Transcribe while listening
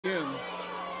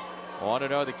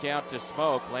1-0 the count to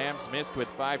Smoak. Lambs missed with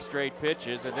 5 straight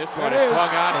pitches, and this one is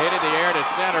swung on, hit in the air to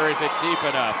center. Is it deep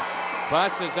enough?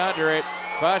 Buss is under it.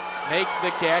 Buss makes the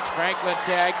catch. Franklin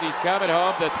tags. He's coming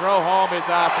home. The throw home is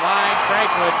offline.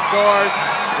 Franklin scores.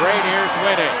 Rainiers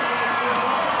win it.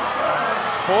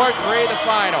 4-3 the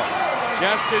final.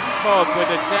 Justin Smoak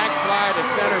with a sac fly to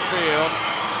center field.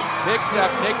 Picks up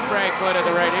Nick Franklin, and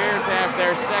the Rainiers have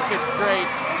their second straight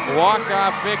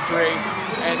walk-off victory,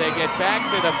 and they get back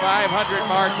to the 500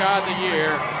 mark on the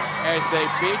year as they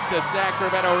beat the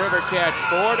Sacramento River Cats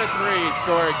 4-3,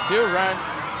 scoring 2 runs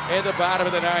in the bottom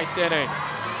of the 9th inning.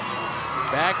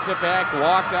 Back-to-back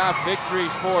walk-off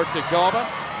victories for Tacoma,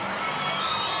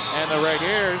 and the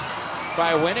Rainiers,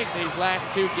 by winning these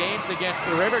last 2 games against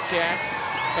the River Cats,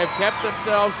 have kept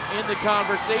themselves in the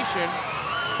conversation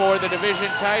for the division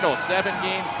title. 7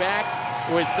 games back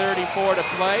with 34 to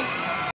play.